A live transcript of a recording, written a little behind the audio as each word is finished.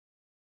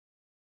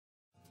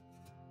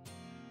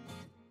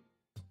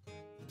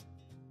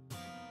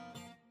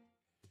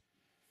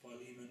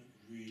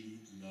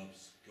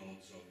loves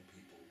God's own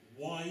people.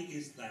 Why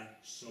is that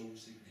so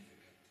significant?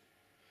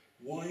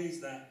 Why is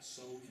that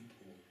so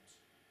important?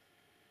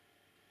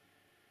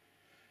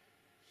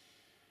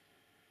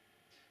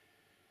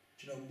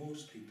 Do you know,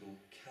 most people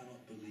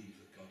cannot believe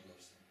that God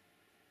loves them.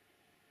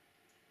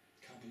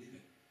 Can't believe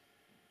it.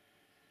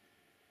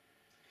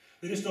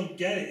 They just don't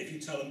get it if you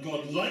tell them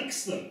God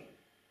likes them.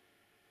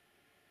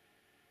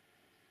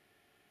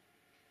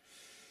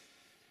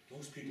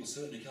 Most people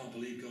certainly can't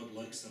believe God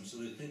likes them, so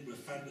they think we're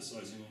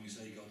fantasizing when we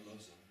say God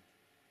loves them.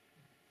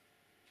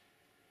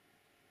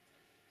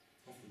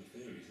 Off with the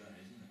fairies, that,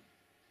 isn't it?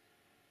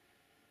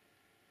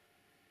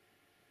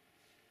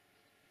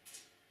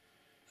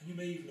 And you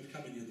may even have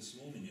come in here this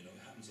morning, you know,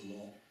 it happens a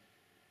lot.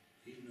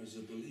 Even as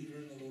a believer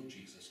in the Lord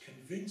Jesus,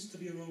 convinced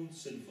of your own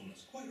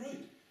sinfulness, quite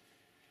right.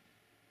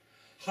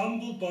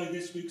 Humbled by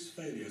this week's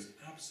failures,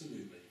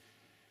 absolutely.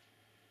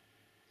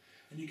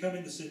 And you come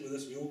in to sit with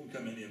us, we all can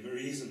come in here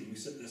very easily, we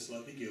sit there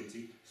slightly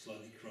guilty,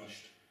 slightly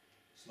crushed,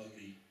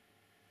 slightly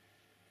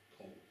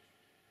cold.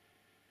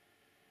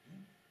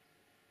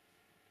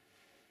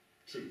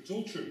 True, it's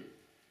all true.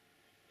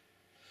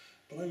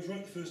 But I was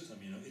right the first time,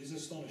 you know, it is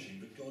astonishing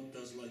that God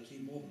does like you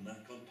more than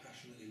that. God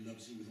passionately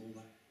loves you with all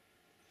that.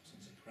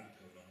 Some crap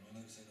going on, am I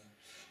allowed to say that?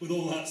 With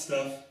all that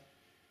stuff,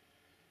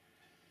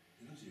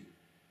 he loves you.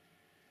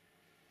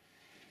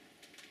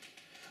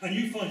 And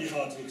you find it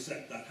hard to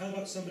accept that. How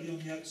about somebody on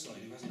the outside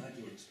who hasn't had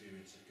your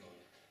experience of God?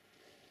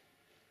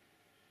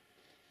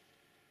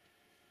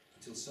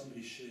 Until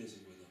somebody shares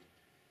it with them.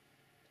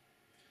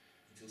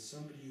 Until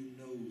somebody who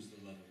knows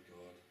the love of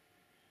God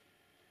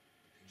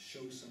can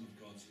show some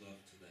of God's love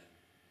to them.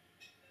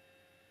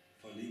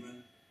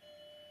 Philemon,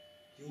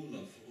 your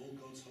love for all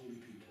God's holy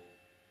people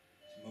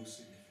is most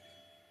significant.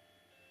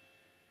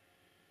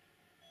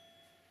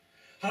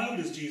 How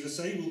does Jesus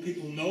say will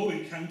people know,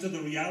 encounter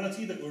the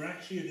reality that we're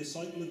actually a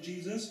disciple of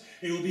Jesus?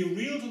 It will be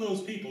real to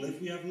those people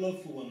if we have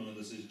love for one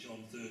another, says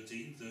John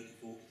 13,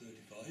 34 to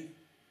 35.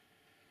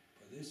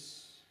 By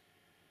this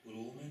will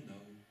all men know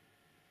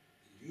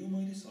that you are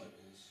my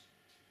disciples.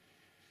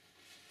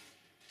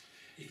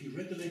 If you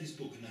read the latest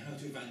book on how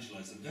to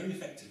evangelise them very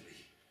effectively,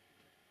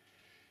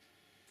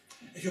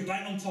 if you're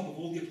bang on top of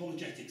all the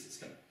apologetics that's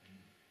coming,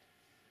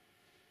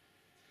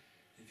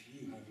 if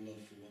you have love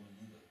for one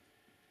another,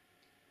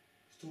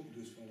 talking to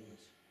his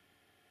followers.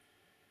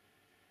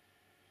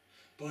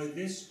 By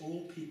this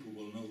all people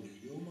will know that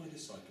you're my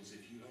disciples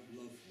if you have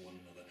love for one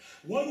another.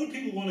 Why would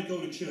people want to go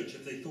to church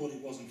if they thought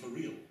it wasn't for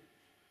real?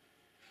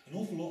 An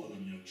awful lot of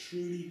them, you know,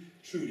 truly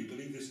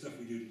believe this stuff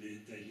we do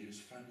today here is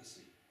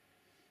fantasy.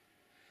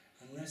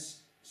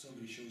 Unless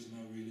somebody shows them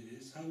how real it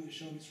is. How will it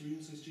show them it's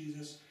real, says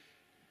Jesus?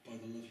 By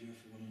the love you have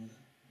for one another.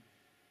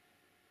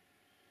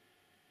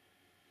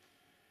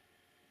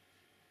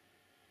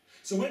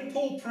 So when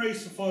Paul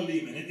prays for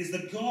Philemon, it is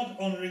the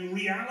God-honouring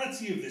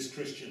reality of this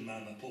Christian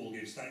man that Paul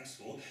gives thanks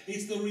for.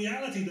 It's the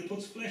reality that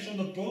puts flesh on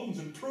the bones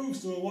and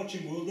proves to a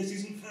watching world this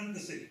isn't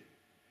fantasy.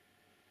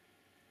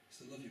 It's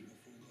the love you've got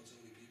for all God's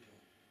holy people.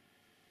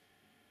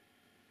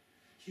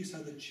 Here's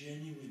how the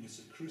genuineness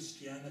of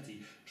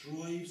Christianity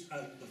drives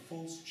out the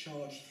false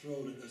charge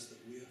thrown at us that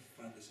we are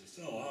fantasists.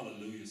 Oh,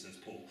 hallelujah, says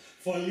Paul.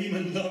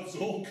 Philemon loves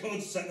all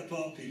God's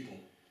set-apart people.